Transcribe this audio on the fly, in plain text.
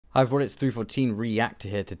Hi everyone, it's 314 Reactor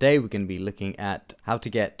here. Today we're going to be looking at how to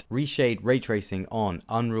get Reshade Ray Tracing on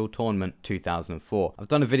Unreal Tournament 2004. I've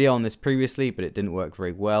done a video on this previously, but it didn't work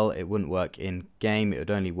very well. It wouldn't work in game, it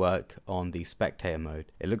would only work on the spectator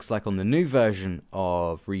mode. It looks like on the new version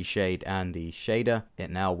of Reshade and the shader, it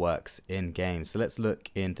now works in game. So let's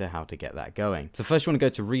look into how to get that going. So first you want to go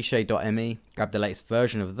to reshade.me, grab the latest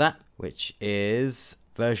version of that, which is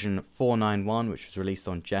version 491, which was released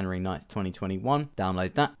on January 9th, 2021.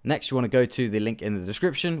 Download that. Next, you want to go to the link in the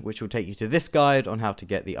description, which will take you to this guide on how to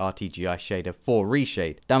get the RTGI shader for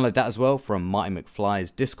Reshade. Download that as well from Marty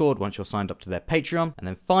McFly's Discord once you're signed up to their Patreon. And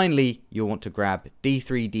then finally, you'll want to grab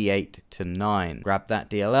D3D8 to 9. Grab that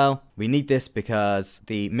DLL. We need this because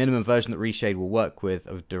the minimum version that Reshade will work with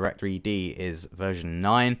of Direct3D is version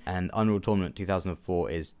 9, and Unreal Tournament 2004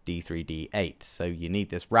 is D3D8. So you need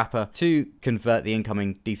this wrapper to convert the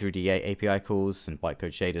incoming D3D8 API calls and bytecode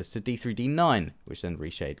shaders to D3D9, which then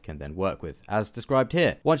Reshade can then work with, as described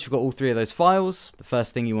here. Once you've got all three of those files, the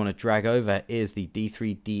first thing you want to drag over is the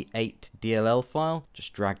D3D8 DLL file.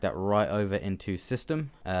 Just drag that right over into System.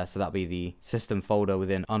 So that'll be the System folder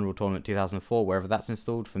within Unreal Tournament 2004, wherever that's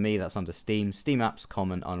installed. For me, that's under Steam Apps,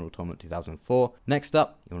 Common, Unreal Tournament 2004. Next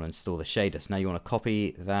up, you want to install the shader. So now you want to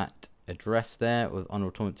copy that address there with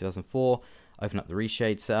Unreal Tournament 2004. Open up the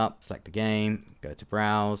Reshade setup, select the game, go to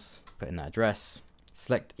Browse, put in that address,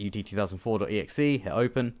 select ut2004.exe, hit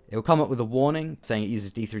open. It will come up with a warning saying it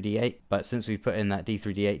uses D3D8, but since we've put in that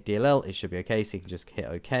D3D8 DLL, it should be okay, so you can just hit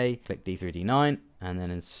OK, click D3D9, and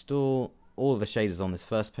then install all of the shaders on this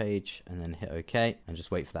first page, and then hit OK, and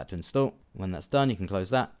just wait for that to install. When that's done, you can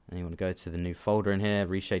close that, and you want to go to the new folder in here,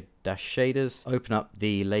 Reshade-Shaders, open up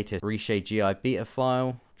the latest Reshade GI beta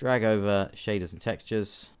file, drag over shaders and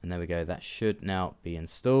textures, and there we go. That should now be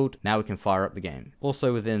installed. Now we can fire up the game.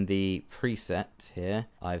 Also within the preset here,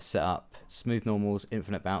 I've set up smooth normals,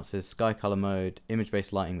 infinite bounces, sky color mode,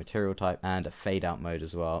 image-based lighting, material type, and a fade out mode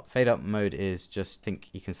as well. Fade out mode is just, think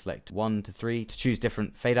you can select 1 to 3 to choose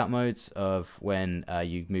different fade out modes of when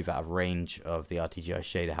you move out of range of the RTGI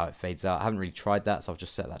shader, how it fades out. I haven't really tried that, so I've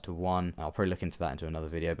just set that to 1. I'll probably look into that into another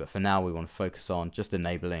video, but for now we want to focus on just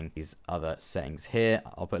enabling these other settings here.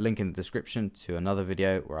 I'll put a link in the description to another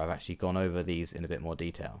video where I've actually gone over these in a bit more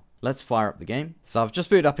detail. Let's fire up the game. So I've just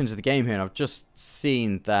booted up into the game here, and I've just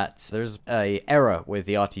seen that there's a error with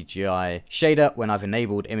the RTGI shader when I've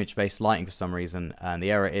enabled image-based lighting for some reason, and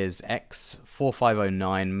the error is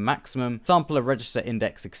X4509 maximum. Sampler register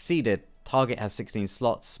index exceeded. Target has 16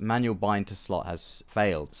 slots. Manual bind to slot has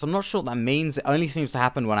failed. So I'm not sure what that means. It only seems to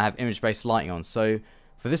happen when I have image-based lighting on. So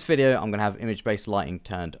for this video, I'm going to have image-based lighting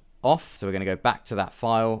turned off. So we're going to go back to that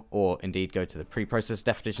file, or indeed go to the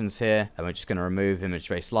PreprocessorDefinitions here, and we're just going to remove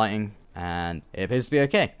image-based lighting, and it appears to be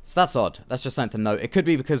okay. So that's odd. That's just something to note. It could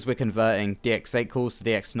be because we're converting DX8 calls to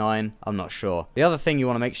DX9. I'm not sure. The other thing you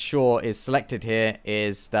want to make sure is selected here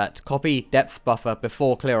is that copy depth buffer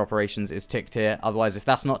before clear operations is ticked here. Otherwise, if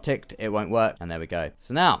that's not ticked, it won't work. And there we go.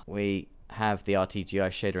 So now we have the RTGI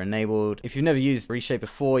shader enabled. If you've never used Reshade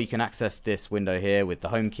before, you can access this window here with the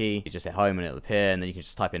home key. You just hit home and it'll appear, and then you can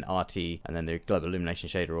just type in RT, and then the global illumination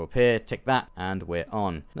shader will appear. Tick that, and we're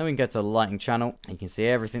on. Then we can go to the lighting channel. You can see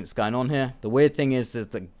everything that's going on here. The weird thing is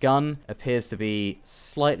that the gun appears to be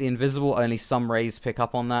slightly invisible. Only some rays pick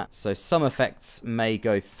up on that. So some effects may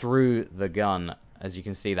go through the gun. As you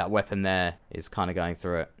can see, that weapon there is kind of going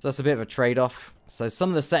through it. So that's a bit of a trade-off. So some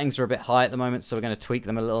of the settings are a bit high at the moment, so we're going to tweak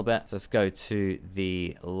them a little bit. So let's go to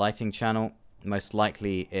the lighting channel. Most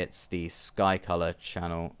likely it's the sky color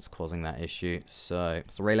channel that's causing that issue. So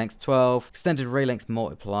it's the ray length 12. Extended ray length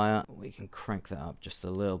multiplier. We can crank that up just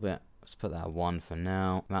a little bit. Let's put that at 1 for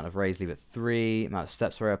now. Amount of rays, leave it 3. Amount of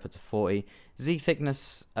steps per hour, put to 40. Z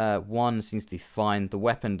thickness 1 seems to be fine. The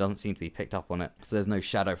weapon doesn't seem to be picked up on it, so there's no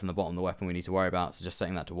shadow from the bottom of the weapon we need to worry about. So just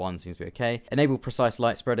setting that to 1 seems to be okay. Enable precise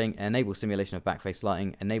light spreading, enable simulation of backface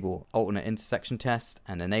lighting, enable alternate intersection test,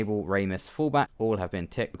 and enable ray miss fallback. All have been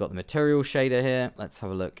ticked. We've got the material shader here. Let's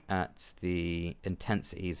have a look at the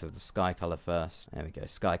intensities of the sky color first. There we go.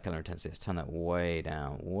 Sky color intensity. Let's turn that way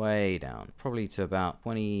down. Probably to about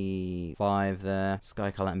 25 there.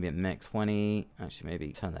 Sky color ambient mix 20. Actually,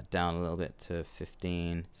 maybe turn that down a little bit to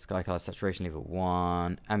 15. Sky color saturation level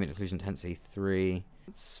 1. Ambient occlusion intensity 3.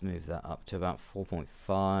 Let's move that up to about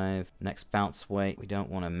 4.5. Next bounce weight. We don't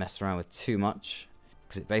want to mess around with too much.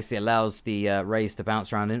 because it basically allows the rays to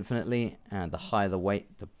bounce around infinitely, and the higher the weight,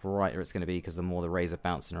 the brighter it's going to be, because the more the rays are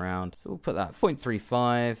bouncing around. So we'll put that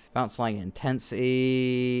 0.35. Bounce light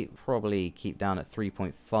intensity, probably keep down at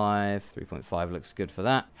 3.5. 3.5 looks good for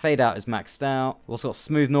that. Fade out is maxed out. We've also got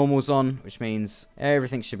smooth normals on, which means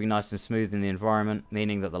everything should be nice and smooth in the environment,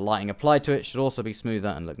 meaning that the lighting applied to it should also be smoother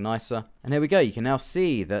and look nicer. And here we go. You can now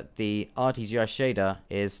see that the RTGI shader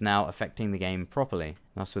is now affecting the game properly.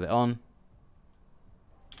 That's with it on,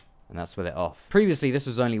 and that's with it off. Previously, this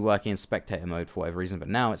was only working in spectator mode for whatever reason, but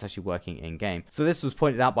now it's actually working in-game. So this was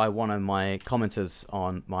pointed out by one of my commenters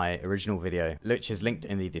on my original video, which is linked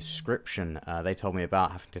in the description. They told me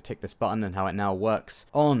about having to tick this button and how it now works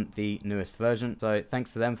on the newest version. So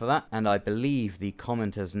thanks to them for that. And I believe the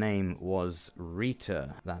commenter's name was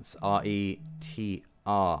Rita. That's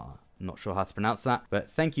R-E-T-R. Not sure how to pronounce that, but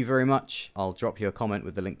thank you very much. I'll drop you a comment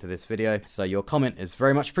with the link to this video, so your comment is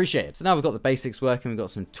very much appreciated. So now we've got the basics working, we've got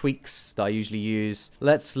some tweaks that I usually use.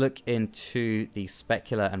 Let's look into the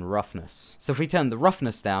specular and roughness. So if we turn the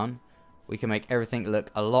roughness down, we can make everything look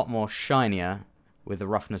a lot more shinier with the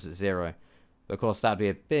roughness at 0. But of course, that'd be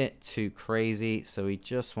a bit too crazy, so we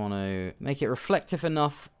just want to make it reflective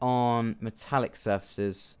enough on metallic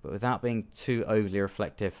surfaces, but without being too overly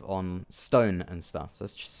reflective on stone and stuff. So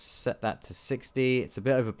let's just set that to 60. It's a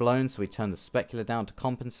bit overblown, so we turn the specular down to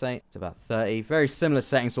compensate. It's about 30. Very similar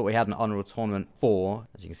settings to what we had in Unreal Tournament 4.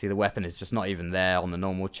 As you can see, the weapon is just not even there on the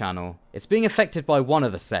normal channel. It's being affected by one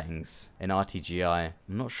of the settings in RTGI.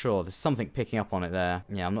 I'm not sure. There's something picking up on it there.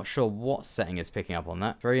 Yeah, I'm not sure what setting is picking up on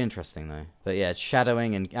that. Very interesting, though. But yeah,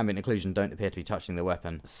 shadowing and ambient occlusion don't appear to be touching the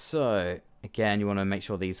weapon. So, again, you want to make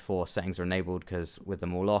sure these 4 settings are enabled, because with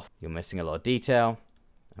them all off, you're missing a lot of detail.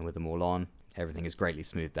 And with them all on, everything is greatly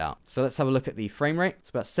smoothed out. So let's have a look at the frame rate. It's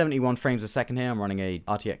about 71 frames a second here. I'm running a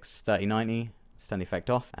RTX 3090. Turn the effect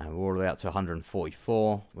off, and we're all the way up to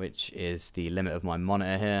 144, which is the limit of my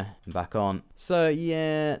monitor here. And back on. So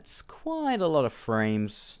yeah, it's quite a lot of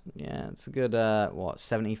frames. Yeah, it's a good, what,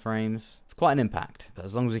 70 frames? It's quite an impact, but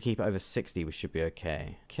as long as we keep it over 60, we should be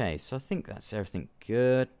okay. Okay, so I think that's everything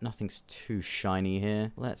good. Nothing's too shiny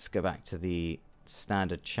here. Let's go back to the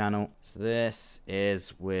standard channel. So this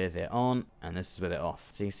is with it on, and this is with it off.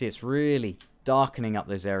 So you can see it's really darkening up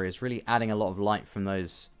those areas, really adding a lot of light from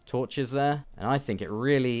those torches there, and I think it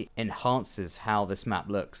really enhances how this map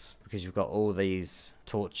looks, because you've got all these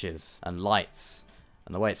torches and lights,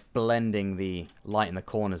 and the way it's blending the light in the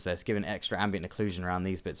corners there, it's giving extra ambient occlusion around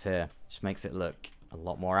these bits here, which makes it look a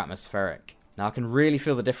lot more atmospheric. Now I can really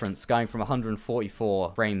feel the difference going from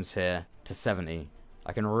 144 frames here to 70.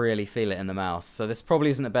 I can really feel it in the mouse. So this probably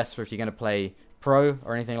isn't the best for if you're going to play pro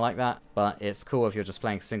or anything like that, but it's cool if you're just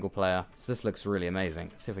playing single player. So this looks really amazing.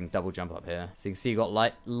 Let's see if we can double jump up here. So you can see you've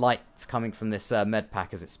got light coming from this med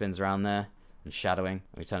pack as it spins around there, and shadowing.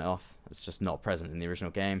 Let me turn it off. It's just not present in the original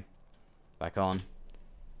game. Back on.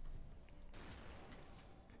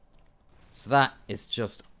 So that is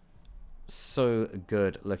just so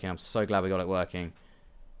good looking. I'm so glad we got it working.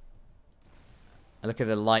 And look at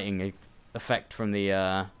the lighting effect from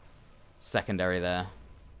the secondary there.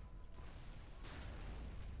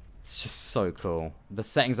 It's just so cool. The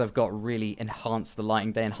settings I've got really enhance the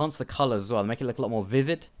lighting. They enhance the colors as well. They make it look a lot more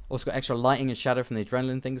vivid. Also got extra lighting and shadow from the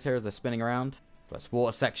adrenaline things here as they're spinning around. That's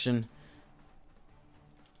water section.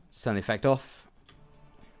 Just turn the effect off.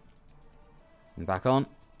 And back on.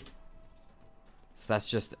 So that's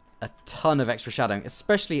just a ton of extra shadowing,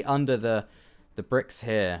 especially under the bricks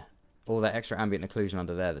here. All that extra ambient occlusion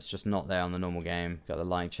under there that's just not there on the normal game. Got the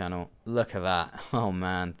lighting channel. Look at that. Oh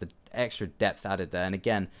man, the extra depth added there. And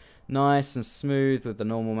again, nice and smooth with the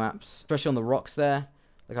normal maps, especially on the rocks there.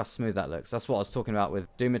 Look how smooth that looks. That's what I was talking about with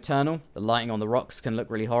Doom Eternal. The lighting on the rocks can look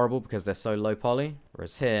really horrible because they're so low poly.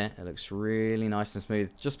 Whereas here, it looks really nice and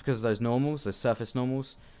smooth just because of those normals, those surface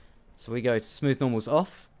normals. So we go to smooth normals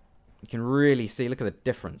off. You can really see, look at the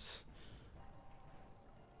difference.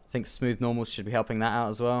 I think smooth normals should be helping that out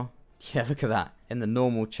as well. Yeah, look at that. In the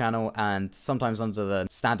normal channel and sometimes under the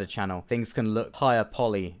standard channel, things can look higher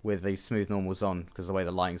poly with these smooth normals on because of the way the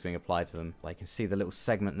lighting's being applied to them. Like you can see the little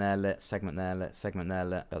segment there lit, segment there lit, segment there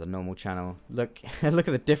lit. Got the normal channel. Look, look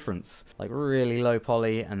at the difference. Like really low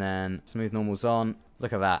poly and then smooth normals on.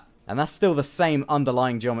 Look at that. And that's still the same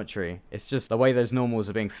underlying geometry. It's just the way those normals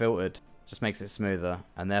are being filtered just makes it smoother,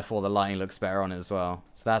 and therefore the lighting looks better on it as well.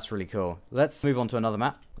 So that's really cool. Let's move on to another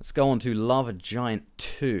map. Let's go on to Lava Giant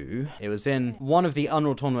 2. It was in one of the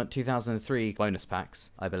Unreal Tournament 2003 bonus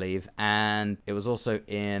packs, I believe, and it was also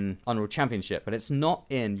in Unreal Championship, but it's not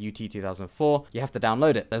in UT 2004. You have to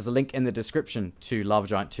download it. There's a link in the description to Lava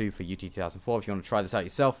Giant 2 for UT 2004 if you want to try this out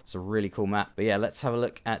yourself. It's a really cool map. But yeah, let's have a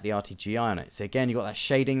look at the RTGI on it. So again, you got that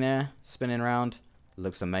shading there, spinning around.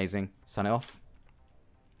 Looks amazing. Turn it off.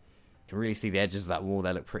 You can really see the edges of that wall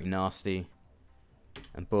there look pretty nasty.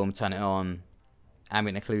 And boom, turn it on.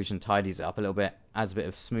 Ambient occlusion tidies it up a little bit. Adds a bit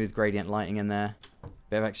of smooth gradient lighting in there.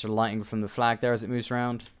 Bit of extra lighting from the flag there as it moves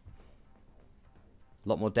around. A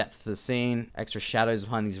lot more depth to the scene. Extra shadows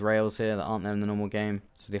behind these rails here that aren't there in the normal game.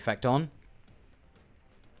 So the effect on.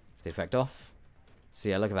 The effect off. So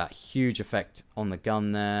yeah, look at that huge effect on the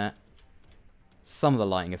gun there. Some of the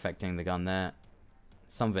lighting affecting the gun there.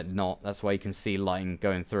 Some of it not. That's why you can see lighting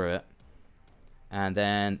going through it. And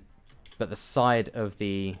then, but the side of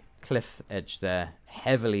the cliff edge there,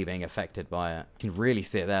 heavily being affected by it. You can really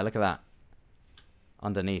see it there. Look at that.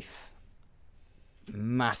 Underneath.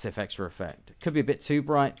 Massive extra effect. Could be a bit too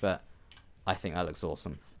bright, but I think that looks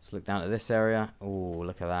awesome. Let's look down at this area. Oh,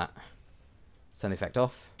 look at that. Turn the effect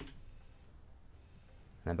off. And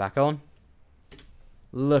then back on.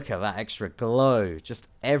 Look at that extra glow. Just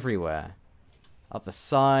everywhere. Up the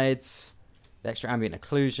sides. The extra ambient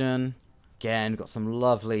occlusion. Again, got some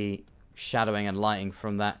lovely shadowing and lighting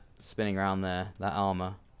from that spinning around there, that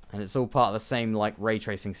armor. And it's all part of the same like ray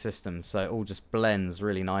tracing system, so it all just blends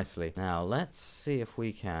really nicely. Now let's see if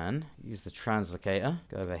we can use the translocator.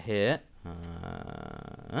 Go over here,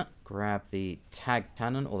 grab the tag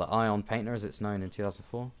cannon, or the ion painter as it's known in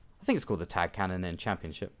 2004. I think it's called the tag cannon in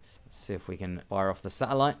Championship. Let's see if we can fire off the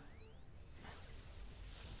satellite.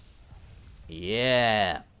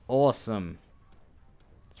 Yeah, awesome.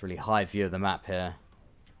 It's a really high view of the map here.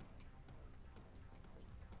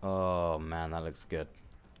 Oh man, that looks good.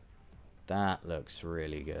 That looks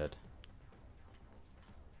really good.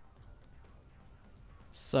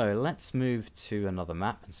 So let's move to another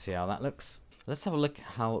map and see how that looks. Let's have a look at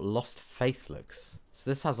how Lost Faith looks. So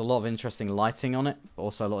this has a lot of interesting lighting on it, but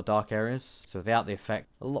also a lot of dark areas. So without the effect,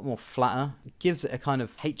 a lot more flatter. It gives it a kind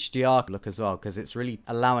of HDR look as well, because it's really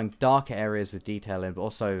allowing darker areas with detail in, but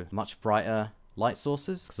also much brighter light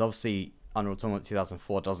sources. Because obviously Unreal Tournament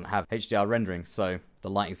 2004 doesn't have HDR rendering, so the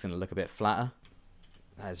lighting's going to look a bit flatter.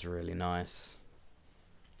 That is really nice.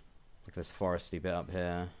 Look at this foresty bit up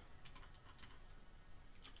here.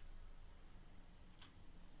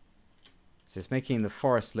 So it's making the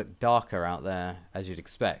forest look darker out there, as you'd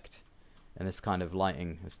expect, in this kind of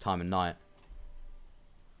lighting, this time of night.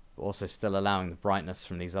 But also still allowing the brightness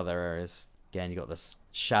from these other areas. Again, you've got this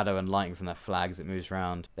shadow and lighting from that flag as it moves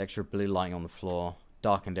around. The extra blue lighting on the floor.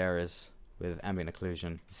 Darkened areas with ambient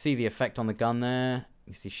occlusion. See the effect on the gun there.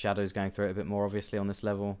 You see shadows going through it a bit more obviously on this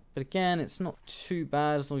level. But again, it's not too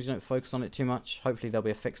bad as long as you don't focus on it too much. Hopefully there'll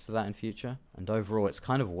be a fix to that in future. And overall, it's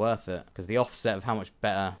kind of worth it because the offset of how much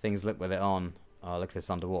better things look with it on. Oh, look at this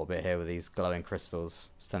underwater bit here with these glowing crystals.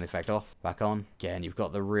 Let's turn the effect off. Back on. Again, you've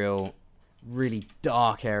got the really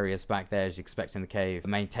dark areas back there as you expect in the cave,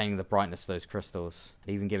 maintaining the brightness of those crystals,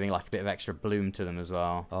 even giving like a bit of extra bloom to them as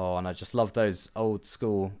well. Oh, and I just love those old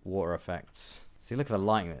school water effects. See, look at the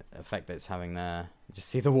lighting effect that it's having there. You just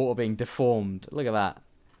see the water being deformed. Look at that.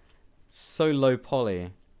 So low poly,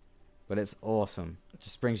 but it's awesome. It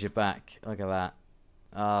just brings you back. Look at that.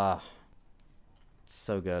 Ah,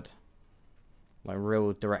 so good. Like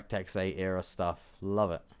real DirectX 8 era stuff. Love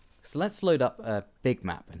it. So let's load up a big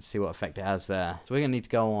map and see what effect it has there. So we're going to need to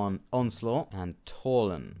go on Onslaught and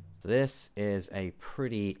Torlin. So this is a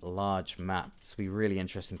pretty large map. This will be really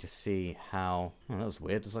interesting to see how... Oh, that was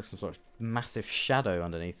weird. There's like some sort of massive shadow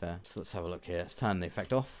underneath there. So let's have a look here. Let's turn the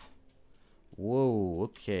effect off. Whoa,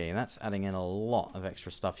 okay. That's adding in a lot of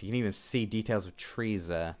extra stuff. You can even see details of trees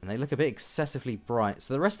there. And they look a bit excessively bright.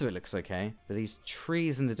 So the rest of it looks okay. But these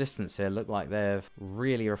trees in the distance here look like they're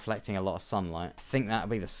really reflecting a lot of sunlight. I think that'll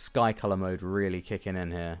be the sky color mode really kicking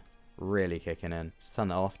in here. Really kicking in. Let's turn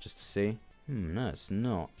that off just to see. No, it's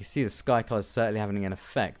not. You see the sky color is certainly having an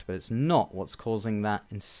effect, but it's not what's causing that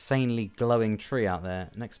insanely glowing tree out there.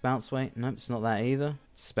 Next bounce weight? Nope, it's not that either.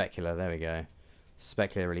 Specular, there we go.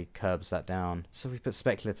 Specular really curbs that down. So if we put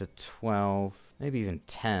Specular to 12, maybe even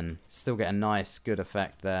 10, still get a nice, good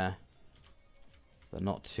effect there, but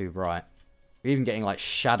not too bright. We're even getting like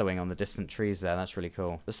shadowing on the distant trees there. That's really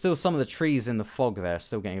cool. But still, some of the trees in the fog there are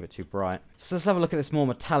still getting a bit too bright. So let's have a look at this more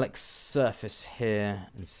metallic surface here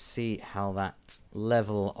and see how that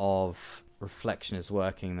level of reflection is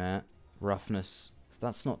working there. Roughness. So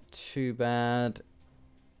that's not too bad.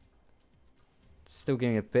 Still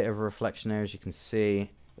giving a bit of a reflection there, as you can see,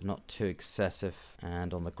 but not too excessive.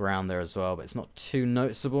 And on the ground there as well, but it's not too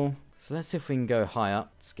noticeable. So let's see if we can go high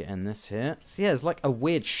up. Let's get in this here. So yeah, there's like a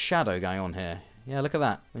weird shadow going on here. Yeah, look at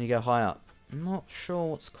that. When you go high up. I'm not sure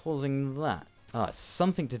what's causing that. Oh, it's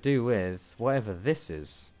something to do with whatever this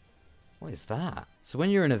is. What is that? So when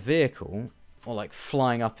you're in a vehicle, or like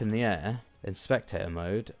flying up in the air, in spectator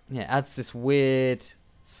mode, yeah, it adds this weird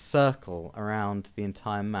circle around the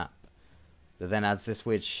entire map. That then adds this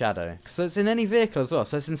weird shadow. So it's in any vehicle as well.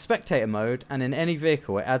 So it's in spectator mode, and in any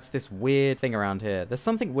vehicle it adds this weird thing around here. There's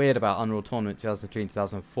something weird about Unreal Tournament 2003 and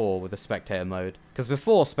 2004 with the spectator mode. Because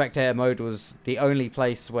before, spectator mode was the only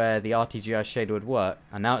place where the RTGI shader would work.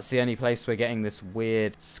 And now it's the only place we're getting this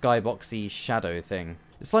weird skyboxy shadow thing.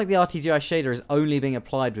 It's like the RTGI shader is only being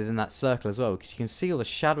applied within that circle as well. Because you can see all the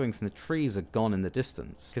shadowing from the trees are gone in the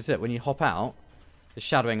distance. Because when you hop out, the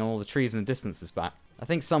shadowing on all the trees in the distance is back. I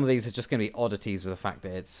think some of these are just going to be oddities with the fact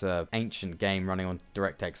that it's an ancient game running on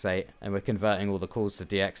DirectX 8, and we're converting all the calls to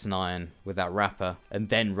DX9 with that wrapper, and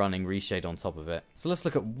then running Reshade on top of it. So let's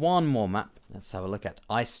look at one more map. Let's have a look at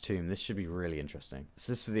Ice Tomb. This should be really interesting.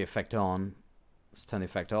 So this with the effect on. Let's turn the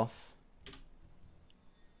effect off.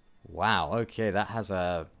 Wow, okay, that has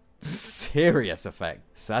a serious effect.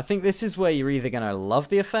 So I think this is where you're either going to love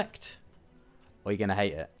the effect, or you're going to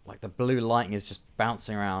hate it. Like the blue lighting is just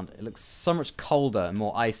bouncing around. It looks so much colder and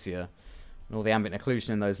more icier. And all the ambient occlusion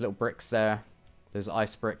in those little bricks there. Those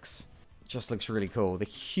ice bricks. It just looks really cool. The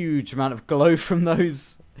huge amount of glow from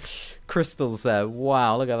those crystals there.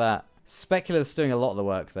 Wow, look at that. Specular's doing a lot of the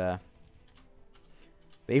work there.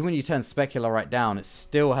 But even when you turn Specular right down, it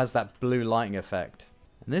still has that blue lighting effect.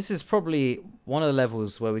 And this is probably one of the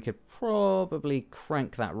levels where we could probably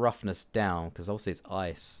crank that roughness down, because obviously it's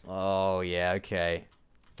ice. Oh yeah, okay.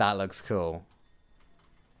 That looks cool.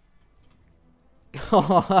 Look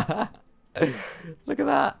at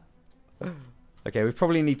that. Okay, we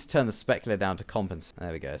probably need to turn the specular down to compensate.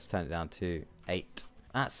 There we go, let's turn it down to 8.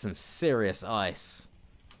 That's some serious ice.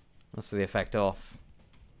 That's for the effect off.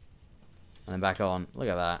 And then back on. Look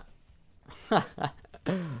at that.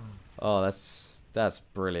 Oh, that's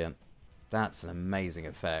brilliant. That's an amazing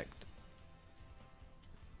effect.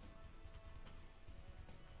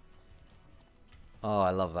 Oh,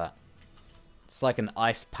 I love that. It's like an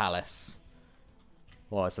ice palace.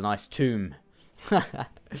 Oh, it's an ice tomb.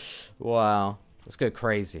 Wow. Let's go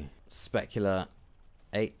crazy. Specular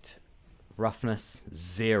 8. Roughness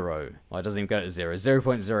 0. Well, it doesn't even go to 0.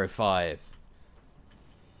 0.05.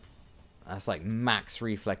 That's like max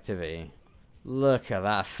reflectivity. Look at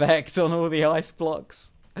that effect on all the ice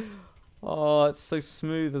blocks. Oh, it's so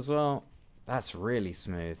smooth as well. That's really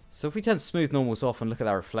smooth. So if we turn smooth normals off and look at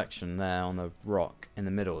that reflection there on the rock in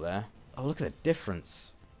the middle there. Oh, look at the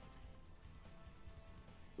difference.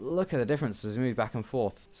 Look at the difference as we move back and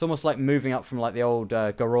forth. It's almost like moving up from like the old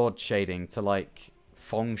Garord shading to like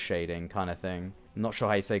Fong shading kind of thing. I'm not sure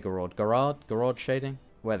how you say Garord. Garord shading?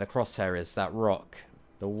 Where the crosshair is, that rock.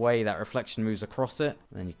 The way that reflection moves across it.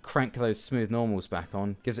 And then you crank those smooth normals back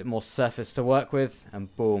on. Gives it more surface to work with.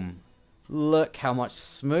 And boom. Look how much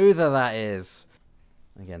smoother that is.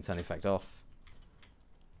 Again, turn the effect off.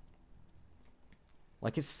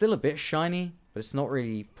 Like, it's still a bit shiny, but it's not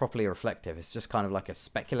really properly reflective. It's just kind of like a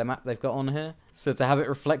specular map they've got on here. So to have it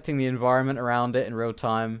reflecting the environment around it in real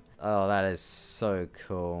time. Oh, that is so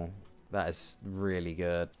cool. That is really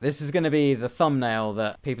good. This is going to be the thumbnail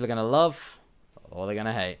that people are going to love, or they're going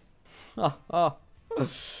to hate. Oh.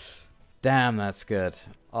 Damn, that's good.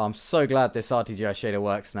 Oh, I'm so glad this RTGI shader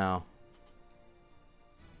works now.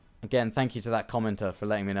 Again, thank you to that commenter for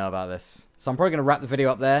letting me know about this. So I'm probably going to wrap the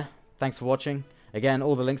video up there. Thanks for watching. Again,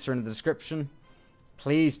 all the links are in the description.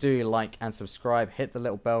 Please do like and subscribe. Hit the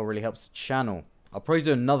little bell, really helps the channel. I'll probably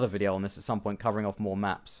do another video on this at some point covering off more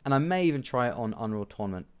maps. And I may even try it on Unreal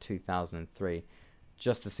Tournament 2003.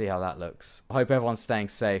 Just to see how that looks. I hope everyone's staying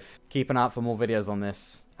safe. Keep an eye out for more videos on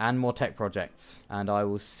this and more tech projects. And I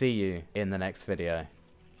will see you in the next video.